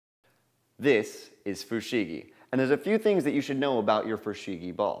This is Fushigi, and there's a few things that you should know about your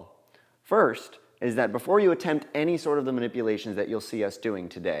Fushigi ball. First is that before you attempt any sort of the manipulations that you'll see us doing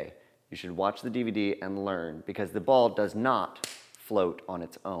today, you should watch the DVD and learn, because the ball does not float on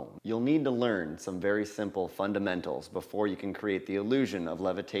its own. You'll need to learn some very simple fundamentals before you can create the illusion of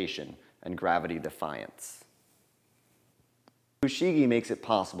levitation and gravity defiance. Fushigi makes it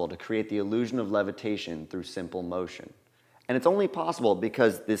possible to create the illusion of levitation through simple motion. And it's only possible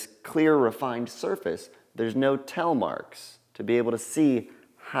because this clear, refined surface, there's no tell marks to be able to see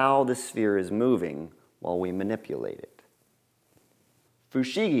how the sphere is moving while we manipulate it.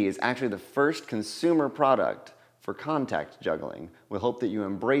 Fushigi is actually the first consumer product for contact juggling. We hope that you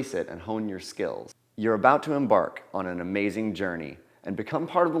embrace it and hone your skills. You're about to embark on an amazing journey and become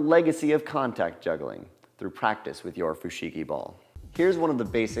part of the legacy of contact juggling through practice with your Fushigi ball. Here's one of the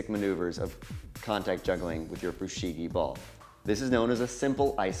basic maneuvers of contact juggling with your Fushigi ball. This is known as a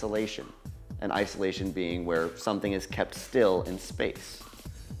simple isolation, an isolation being where something is kept still in space.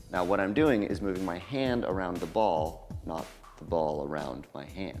 Now what I'm doing is moving my hand around the ball, not the ball around my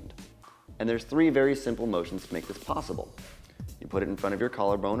hand. And there's three very simple motions to make this possible. You put it in front of your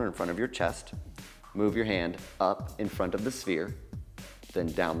collarbone or in front of your chest, move your hand up in front of the sphere,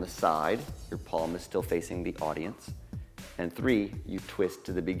 then down the side, your palm is still facing the audience, and three, you twist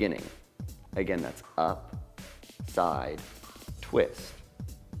to the beginning. Again, that's up, side, twist,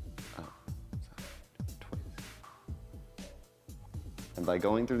 up, side, twist. And by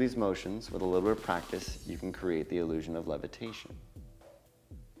going through these motions with a little bit of practice, you can create the illusion of levitation.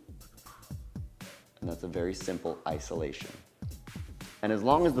 And that's a very simple isolation. And as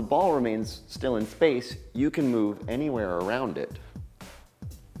long as the ball remains still in space, you can move anywhere around it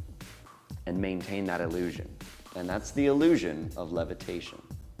and maintain that illusion. And that's the illusion of levitation.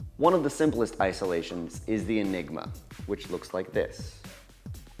 One of the simplest isolations is the enigma, which looks like this.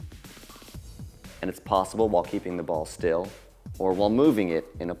 And it's possible while keeping the ball still or while moving it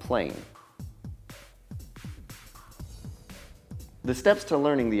in a plane. The steps to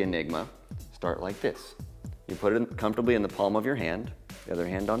learning the enigma start like this. You put it comfortably in the palm of your hand, the other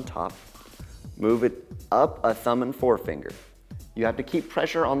hand on top. Move it up a thumb and forefinger. You have to keep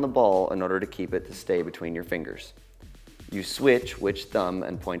pressure on the ball in order to keep it to stay between your fingers. You switch which thumb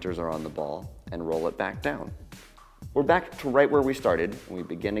and pointers are on the ball and roll it back down. We're back to right where we started, and we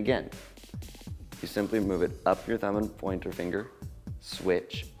begin again. You simply move it up your thumb and pointer finger,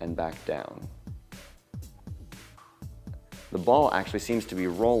 switch, and back down. The ball actually seems to be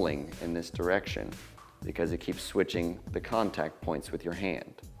rolling in this direction because it keeps switching the contact points with your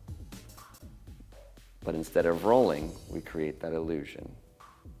hand. But instead of rolling, we create that illusion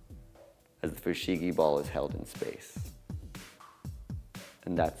as the Fushigi ball is held in space.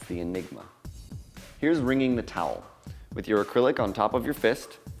 And that's the enigma. Here's ringing the towel. With your acrylic on top of your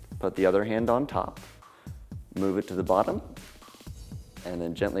fist, put the other hand on top, move it to the bottom, and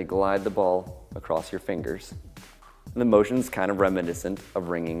then gently glide the ball across your fingers. And the motion's kind of reminiscent of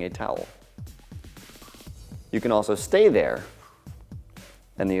ringing a towel. You can also stay there,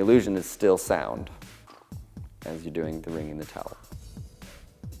 and the illusion is still sound as you're doing the ringing the towel.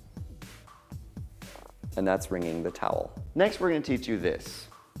 And that's ringing the towel. Next, we're going to teach you this,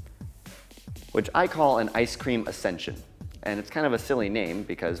 which I call an ice cream ascension. And it's kind of a silly name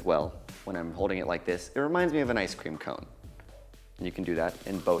because, well, when I'm holding it like this, it reminds me of an ice cream cone. And you can do that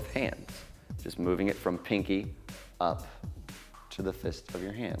in both hands, just moving it from pinky up to the fist of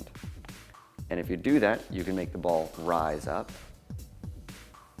your hand. And if you do that, you can make the ball rise up,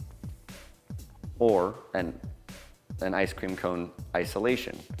 or an ice cream cone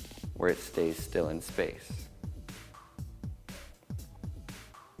isolation, where it stays still in space.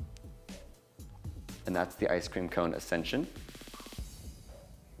 And that's the ice cream cone ascension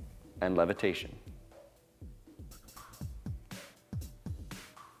and levitation.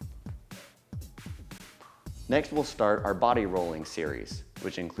 Next, we'll start our body rolling series,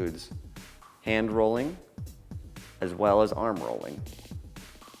 which includes hand rolling as well as arm rolling.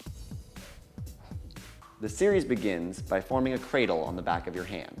 The series begins by forming a cradle on the back of your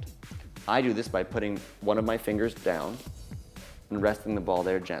hand. I do this by putting one of my fingers down and resting the ball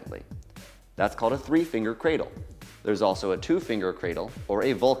there gently. That's called a 3-finger cradle. There's also a 2-finger cradle or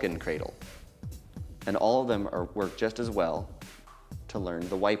a Vulcan cradle. And all of them work just as well to learn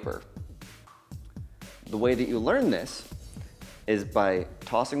the wiper. The way that you learn this is by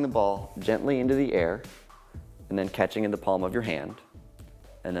tossing the ball gently into the air and then catching in the palm of your hand.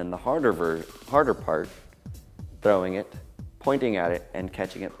 And then the harder part, throwing it, pointing at it, and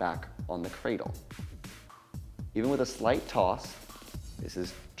catching it back on the cradle. Even with a slight toss, this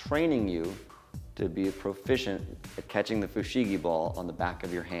is training you to be proficient at catching the Fushigi ball on the back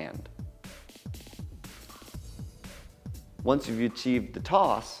of your hand. Once you've achieved the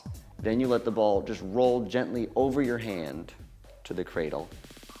toss, then you let the ball just roll gently over your hand to the cradle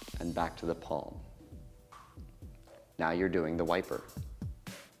and back to the palm. Now you're doing the wiper.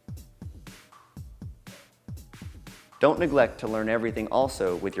 Don't neglect to learn everything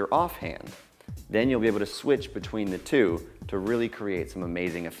also with your offhand. Then you'll be able to switch between the two to really create some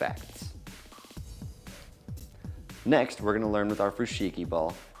amazing effects. Next, we're going to learn with our Fushigi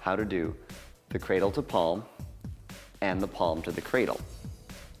ball how to do the cradle to palm and the palm to the cradle.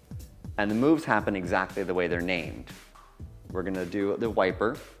 And the moves happen exactly the way they're named. We're going to do the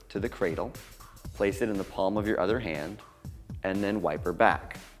wiper to the cradle, place it in the palm of your other hand, and then wiper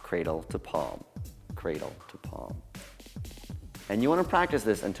back, cradle to palm, cradle to palm. And you want to practice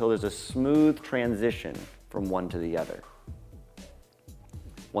this until there's a smooth transition from one to the other.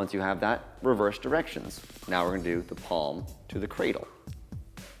 Once you have that, reverse directions. Now we're going to do the palm to the cradle.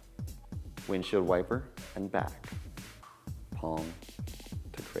 Windshield wiper and back. Palm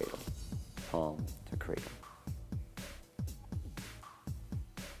to cradle. Palm to cradle.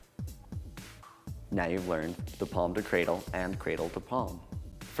 Now you've learned the palm to cradle and cradle to palm.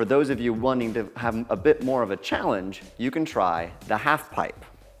 For those of you wanting to have a bit more of a challenge, you can try the half pipe,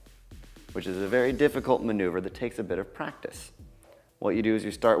 which is a very difficult maneuver that takes a bit of practice. What you do is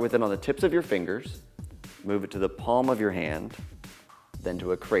you start with it on the tips of your fingers, move it to the palm of your hand, then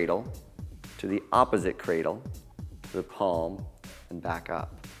to a cradle, to the opposite cradle, to the palm, and back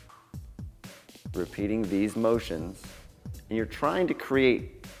up. Repeating these motions, and you're trying to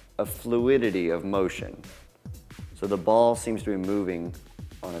create a fluidity of motion. So the ball seems to be moving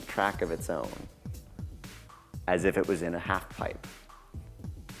on a track of its own, as if it was in a half pipe.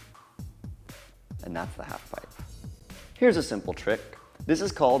 And that's the half pipe. Here's a simple trick. This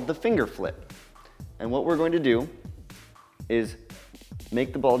is called the finger flip. And what we're going to do is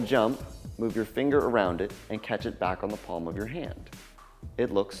make the ball jump, move your finger around it, and catch it back on the palm of your hand.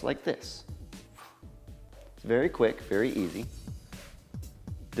 It looks like this. It's very quick, very easy.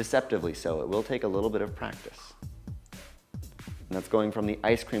 Deceptively so. It will take a little bit of practice. And that's going from the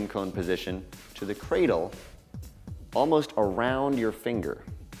ice cream cone position to the cradle, almost around your finger.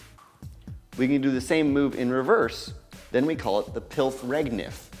 We can do the same move in reverse, then we call it the pilf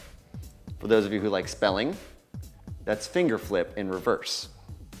regnif. For those of you who like spelling, that's finger flip in reverse.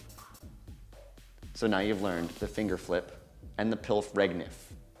 So now you've learned the finger flip and the pilf regnif.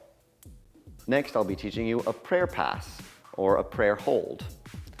 Next, I'll be teaching you a prayer pass, or a prayer hold.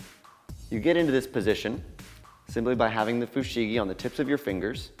 You get into this position simply by having the Fushigi on the tips of your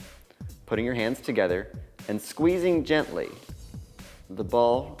fingers, putting your hands together, and squeezing gently. The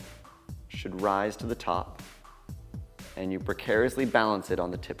ball should rise to the top, and you precariously balance it on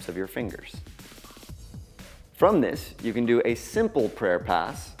the tips of your fingers. From this, you can do a simple prayer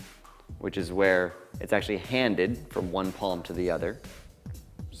pass, which is where it's actually handed from one palm to the other,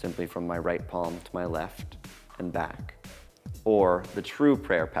 simply from my right palm to my left and back. Or the true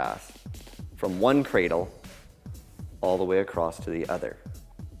prayer pass, from one cradle all the way across to the other.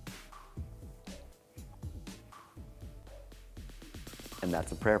 And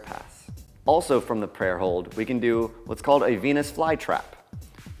that's a prayer pass. Also from the prayer hold, we can do what's called a Venus flytrap.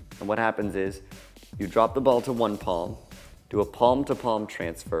 And what happens is, you drop the ball to one palm, do a palm-to-palm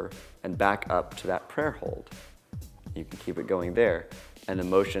transfer, and back up to that prayer hold. You can keep it going there, and the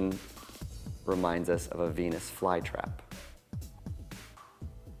motion reminds us of a Venus flytrap.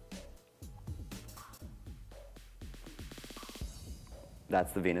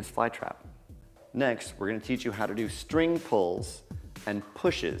 That's the Venus flytrap. Next, we're going to teach you how to do string pulls and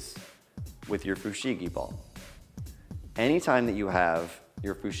pushes with your Fushigi ball. Anytime that you have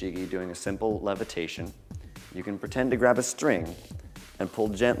your Fushigi doing a simple levitation, you can pretend to grab a string and pull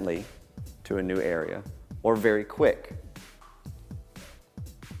gently to a new area, or very quick.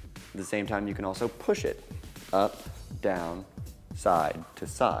 At the same time, you can also push it up, down, side to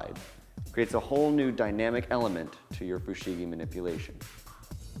side. It creates a whole new dynamic element to your Fushigi manipulation.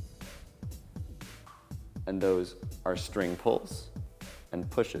 And those are string pulls and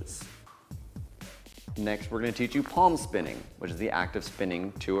pushes. Next, we're going to teach you palm spinning, which is the act of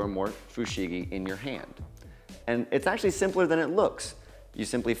spinning 2 or more Fushigi in your hand. And it's actually simpler than it looks. You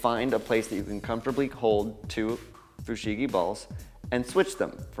simply find a place that you can comfortably hold 2 Fushigi balls and switch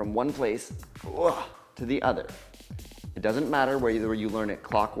them from one place to the other. It doesn't matter whether you learn it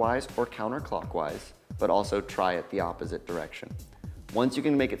clockwise or counterclockwise, but also try it the opposite direction. Once you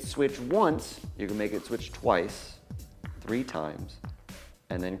can make it switch once, you can make it switch twice, 3 times,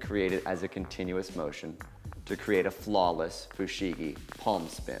 and then create it as a continuous motion to create a flawless Fushigi palm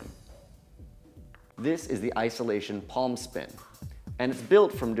spin. This is the isolation palm spin, and it's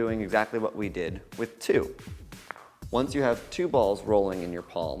built from doing exactly what we did with 2. Once you have two balls rolling in your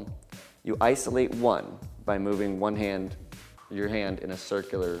palm, you isolate one by moving your hand in a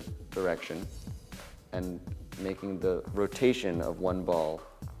circular direction and making the rotation of one ball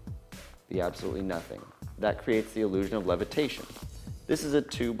be absolutely nothing. That creates the illusion of levitation. This is a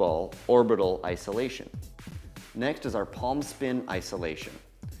two-ball orbital isolation. Next is our palm spin isolation.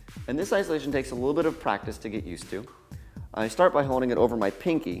 And this isolation takes a little bit of practice to get used to. I start by holding it over my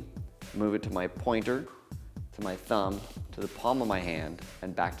pinky, move it to my pointer, to my thumb, to the palm of my hand,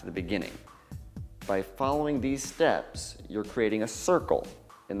 and back to the beginning. By following these steps, you're creating a circle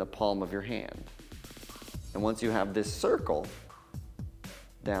in the palm of your hand. And once you have this circle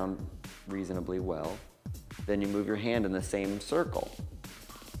down reasonably well, then you move your hand in the same circle.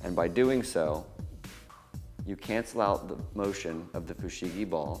 And by doing so, you cancel out the motion of the Fushigi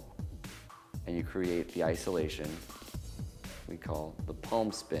ball and you create the isolation we call the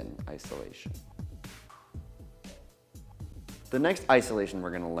palm spin isolation. The next isolation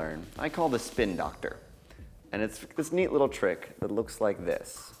we're going to learn, I call the spin doctor. And it's this neat little trick that looks like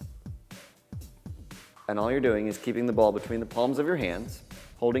this. And all you're doing is keeping the ball between the palms of your hands,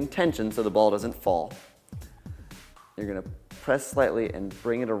 holding tension so the ball doesn't fall. You're going to press slightly and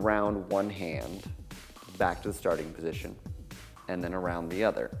bring it around one hand, back to the starting position, and then around the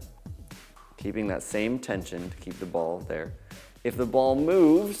other. Keeping that same tension to keep the ball there. If the ball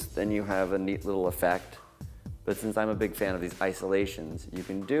moves, then you have a neat little effect. But since I'm a big fan of these isolations, you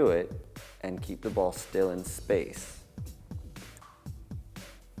can do it and keep the ball still in space.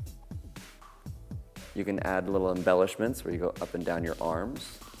 You can add little embellishments where you go up and down your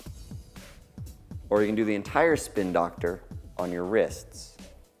arms. Or you can do the entire spin doctor on your wrists.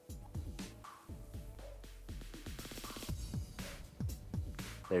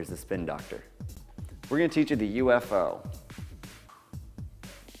 There's the spin doctor. We're going to teach you the UFO.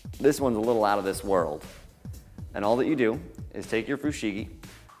 This one's a little out of this world. And all that you do is take your Fushigi,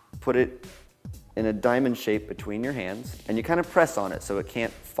 put it in a diamond shape between your hands, and you kind of press on it so it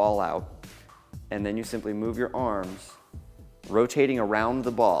can't fall out. And then you simply move your arms, rotating around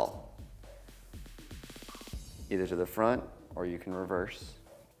the ball, either to the front or you can reverse.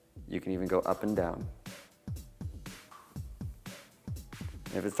 You can even go up and down.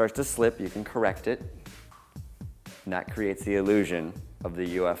 And if it starts to slip, you can correct it, and that creates the illusion of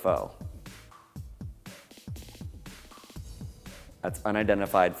the UFO. That's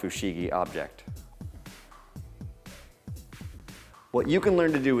unidentified Fushigi object. What you can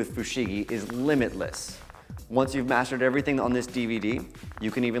learn to do with Fushigi is limitless. Once you've mastered everything on this DVD,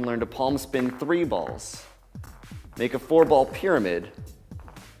 you can even learn to palm spin 3 balls, make a 4-ball pyramid,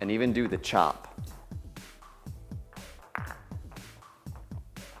 and even do the chop.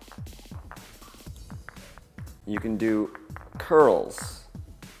 You can do curls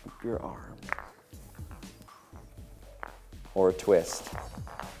up your arm, or a twist.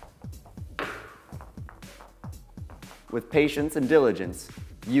 With patience and diligence,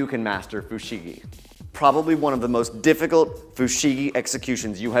 you can master Fushigi. Probably one of the most difficult Fushigi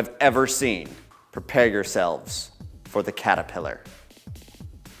executions you have ever seen. Prepare yourselves for the caterpillar.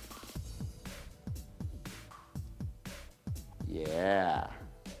 Yeah.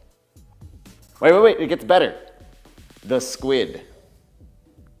 Wait, it gets better. The squid.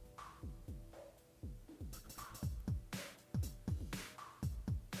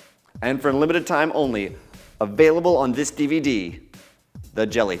 And for a limited time only, available on this DVD, the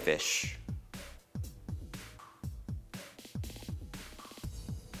jellyfish.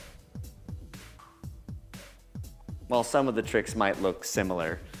 While some of the tricks might look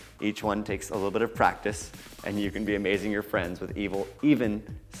similar, each one takes a little bit of practice, and you can be amazing your friends with even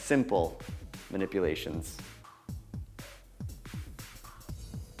simple manipulations.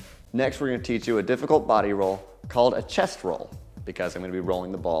 Next, we're going to teach you a difficult body roll called a chest roll, because I'm going to be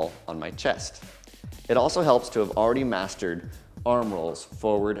rolling the ball on my chest. It also helps to have already mastered arm rolls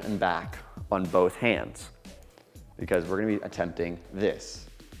forward and back on both hands, because we're going to be attempting this.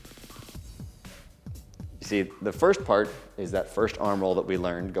 You see, the first part is that first arm roll that we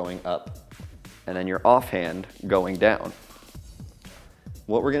learned going up, and then your offhand going down.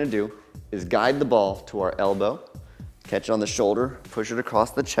 What we're going to do is guide the ball to our elbow, catch it on the shoulder, push it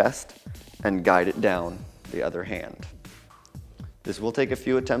across the chest, and guide it down the other hand. This will take a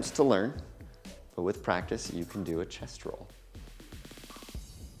few attempts to learn, but with practice, you can do a chest roll.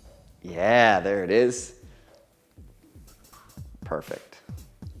 Yeah, there it is. Perfect.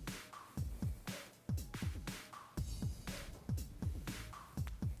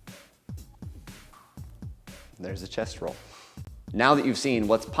 There's a chest roll. Now that you've seen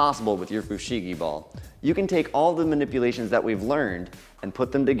what's possible with your Fushigi ball, you can take all the manipulations that we've learned and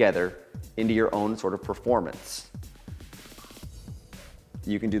put them together into your own sort of performance.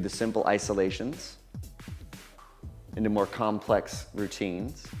 You can do the simple isolations into more complex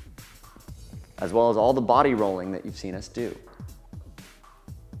routines, as well as all the body rolling that you've seen us do.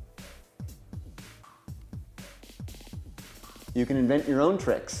 You can invent your own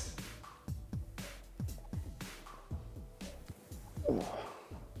tricks.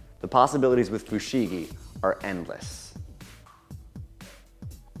 The possibilities with Fushigi are endless.